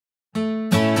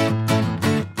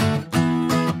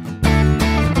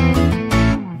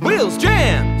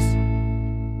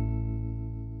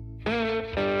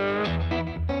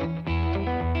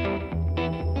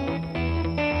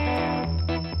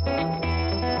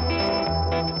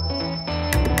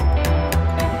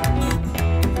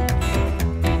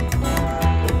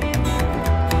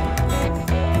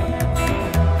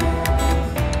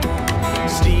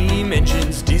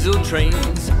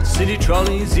trains, city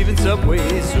trolleys, even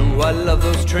subways. Ooh, I love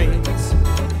those trains.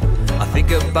 I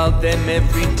think about them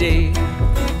every day.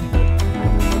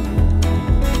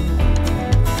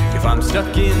 If I'm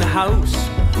stuck in the house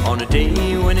on a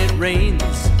day when it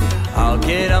rains, I'll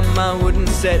get on my wooden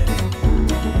set.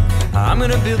 I'm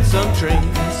gonna build some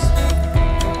trains.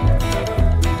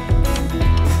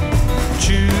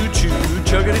 Choo choo,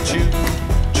 chuggada choo.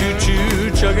 Choo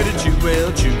choo, chuggada choo. Well,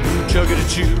 choo, chuggada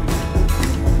choo.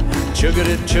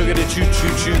 Chuggada, chuggada choo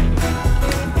choo choo.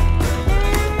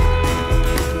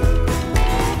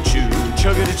 Choo,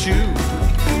 chuggada choo.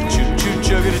 Choo choo,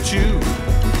 chuggada choo.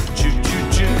 Choo choo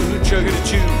choo, chuggada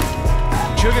choo.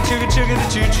 Chugga chugga chuggada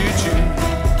choo choo choo.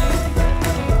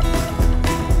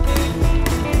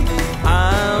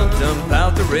 I'll dump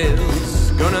out the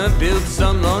rails, gonna build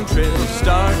some long trails.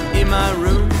 Start in my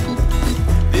room.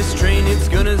 This train, it's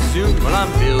gonna zoom while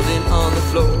I'm building on the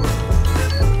floor,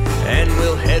 and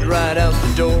we'll head right out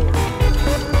the door.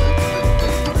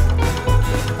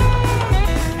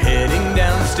 Heading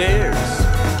downstairs,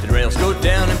 the rails go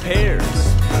down in pairs.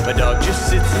 My dog just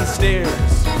sits and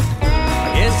stares.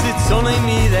 I guess it's only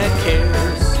me that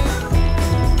cares.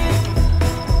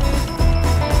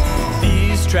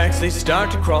 These tracks, they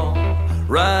start to crawl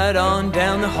right on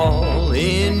down the hall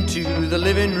into the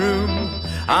living room.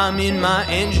 I'm in my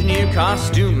engineer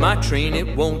costume. My train,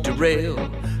 it won't derail,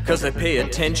 'cause I pay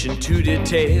attention to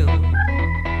detail.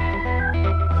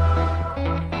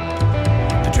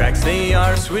 The tracks, they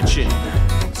are switching.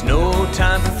 It's no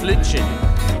time for flitching.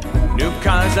 New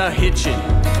cars are hitching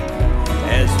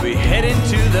as we head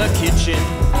into the kitchen.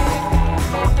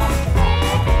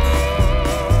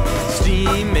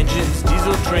 Steam engines,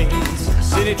 diesel trains,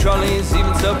 city trolleys,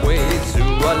 even subways.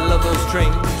 Ooh, I love those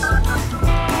trains.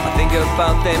 I think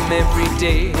about them every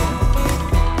day.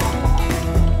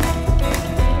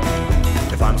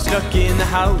 If I'm stuck in the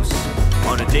house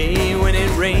on a day when it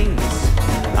rains,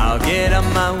 I'll get on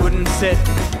my wooden set.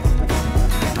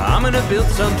 I'm gonna build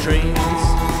some trains.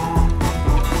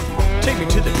 Take me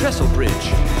to the trestle bridge.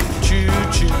 Choo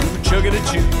choo, chuggada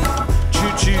choo.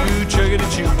 Choo choo, chuggada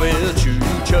choo. Well, choo,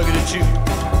 chuggada choo.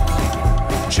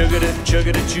 Chuggada,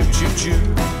 chuggada choo choo choo.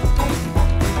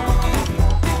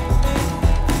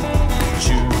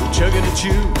 Choo, chuggada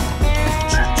choo.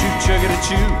 Choo choo, chuggada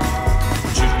choo.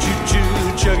 Choo choo choo,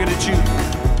 chuggada choo.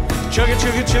 Chugga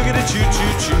chugga chuggada choo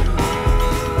choo choo.